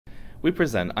we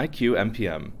present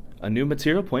IQ-MPM, a new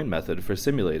material point method for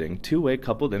simulating two-way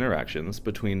coupled interactions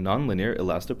between nonlinear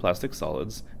elastoplastic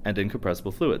solids and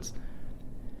incompressible fluids.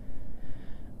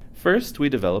 First, we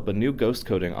develop a new ghost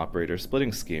coding operator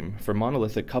splitting scheme for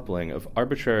monolithic coupling of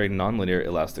arbitrary nonlinear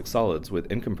elastic solids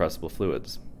with incompressible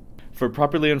fluids. For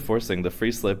properly enforcing the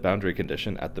free slip boundary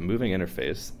condition at the moving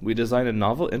interface, we design a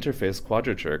novel interface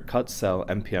quadrature cut cell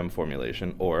MPM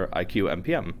formulation, or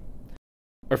IQ-MPM.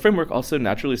 Our framework also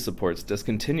naturally supports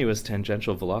discontinuous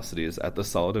tangential velocities at the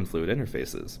solid and fluid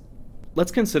interfaces.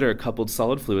 Let's consider a coupled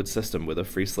solid-fluid system with a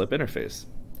free slip interface.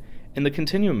 In the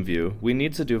continuum view, we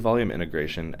need to do volume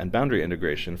integration and boundary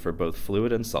integration for both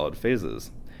fluid and solid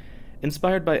phases.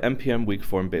 Inspired by MPM weak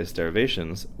form-based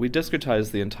derivations, we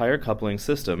discretize the entire coupling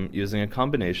system using a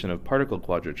combination of particle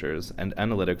quadratures and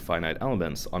analytic finite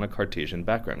elements on a Cartesian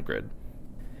background grid.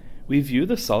 We view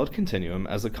the solid continuum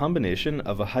as a combination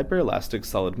of a hyperelastic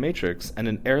solid matrix and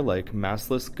an air-like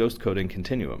massless ghost coding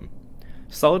continuum.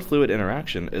 Solid-fluid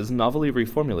interaction is novelly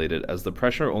reformulated as the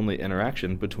pressure-only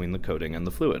interaction between the coating and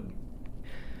the fluid.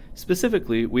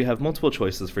 Specifically, we have multiple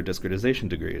choices for discretization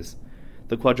degrees.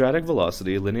 The quadratic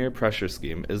velocity linear pressure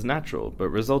scheme is natural, but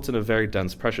results in a very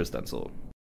dense pressure stencil.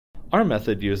 Our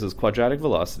method uses quadratic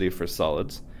velocity for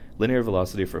solids, linear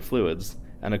velocity for fluids,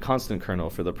 and a constant kernel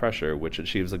for the pressure, which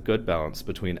achieves a good balance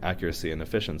between accuracy and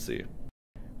efficiency.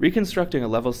 Reconstructing a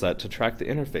level set to track the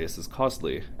interface is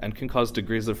costly and can cause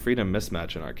degrees of freedom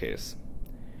mismatch in our case.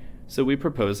 So we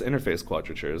propose interface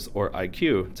quadratures, or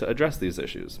IQ, to address these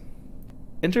issues.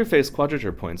 Interface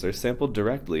quadrature points are sampled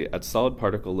directly at solid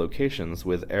particle locations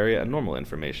with area and normal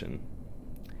information.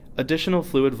 Additional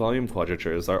fluid volume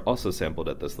quadratures are also sampled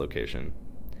at this location.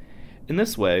 In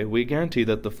this way, we guarantee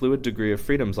that the fluid degree of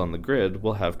freedoms on the grid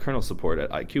will have kernel support at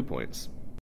IQ points.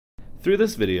 Through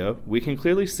this video, we can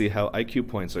clearly see how IQ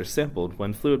points are sampled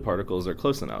when fluid particles are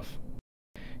close enough.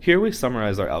 Here we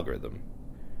summarize our algorithm.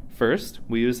 First,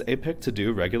 we use APIC to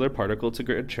do regular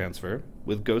particle-to-grid transfer,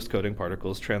 with ghost coding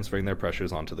particles transferring their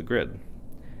pressures onto the grid.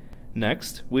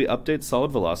 Next, we update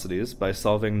solid velocities by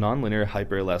solving nonlinear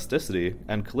hyperelasticity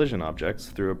and collision objects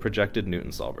through a projected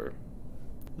Newton solver.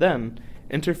 Then,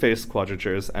 interface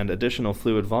quadratures and additional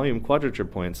fluid volume quadrature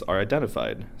points are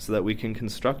identified so that we can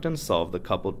construct and solve the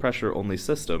coupled pressure-only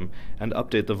system and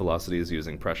update the velocities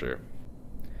using pressure.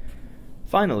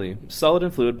 Finally, solid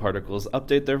and fluid particles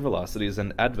update their velocities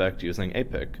and advect using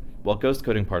APIC, while ghost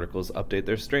coding particles update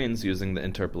their strains using the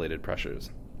interpolated pressures.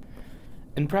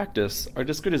 In practice, our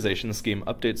discretization scheme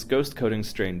updates ghost coding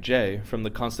strain J from the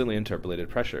constantly interpolated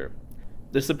pressure.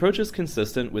 This approach is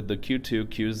consistent with the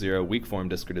Q2-Q0 weak form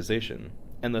discretization,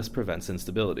 and thus prevents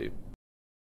instability.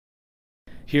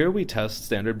 Here we test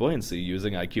standard buoyancy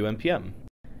using IQ-MPM.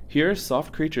 Here,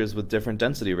 soft creatures with different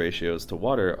density ratios to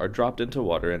water are dropped into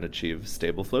water and achieve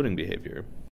stable floating behavior.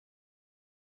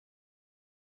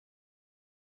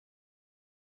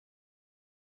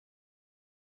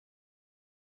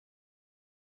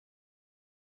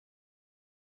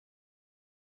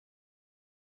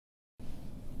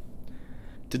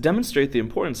 To demonstrate the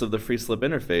importance of the free slip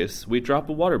interface, we drop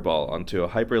a water ball onto a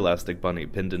hyperelastic bunny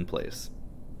pinned in place.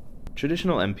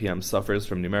 Traditional MPM suffers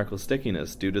from numerical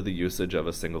stickiness due to the usage of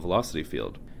a single velocity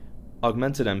field.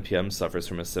 Augmented MPM suffers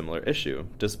from a similar issue,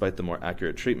 despite the more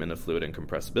accurate treatment of fluid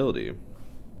incompressibility.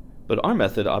 But our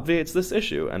method obviates this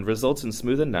issue and results in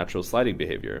smooth and natural sliding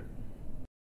behavior.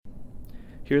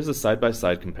 Here's a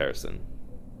side-by-side comparison.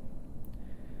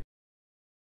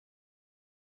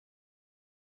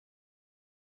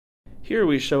 Here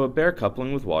we show a bare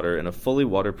coupling with water in a fully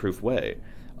waterproof way,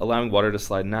 allowing water to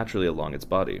slide naturally along its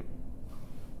body.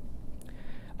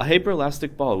 A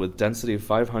hyperelastic ball with density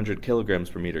 500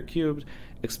 kilograms per meter cubed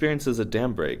experiences a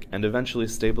dam break and eventually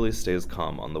stably stays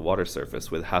calm on the water surface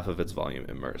with half of its volume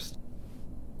immersed.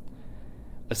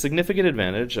 A significant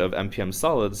advantage of MPM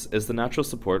solids is the natural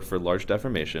support for large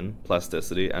deformation,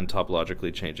 plasticity, and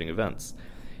topologically changing events.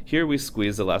 Here we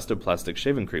squeeze elastoplastic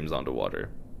shaving creams onto water.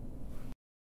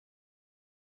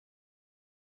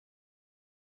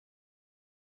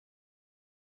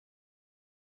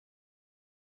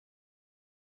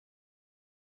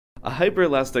 A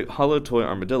hyperelastic hollow toy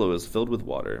armadillo is filled with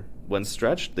water. When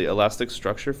stretched, the elastic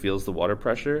structure feels the water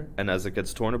pressure, and as it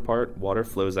gets torn apart, water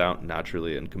flows out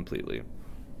naturally and completely.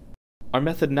 Our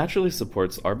method naturally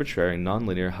supports arbitrary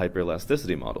nonlinear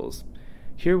hyperelasticity models.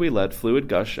 Here we let fluid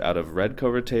gush out of red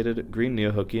co-rotated, green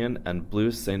Neo-Hookean, and blue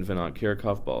St.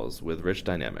 Venant-Kirchhoff balls with rich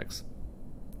dynamics.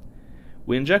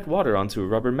 We inject water onto a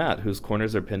rubber mat whose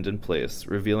corners are pinned in place,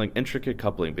 revealing intricate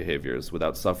coupling behaviors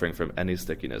without suffering from any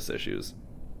stickiness issues.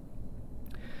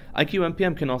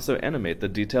 IQ-MPM can also animate the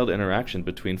detailed interaction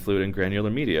between fluid and granular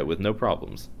media with no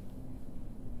problems.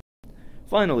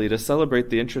 Finally, to celebrate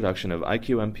the introduction of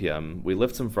IQ-MPM, we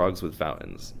lift some frogs with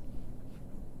fountains.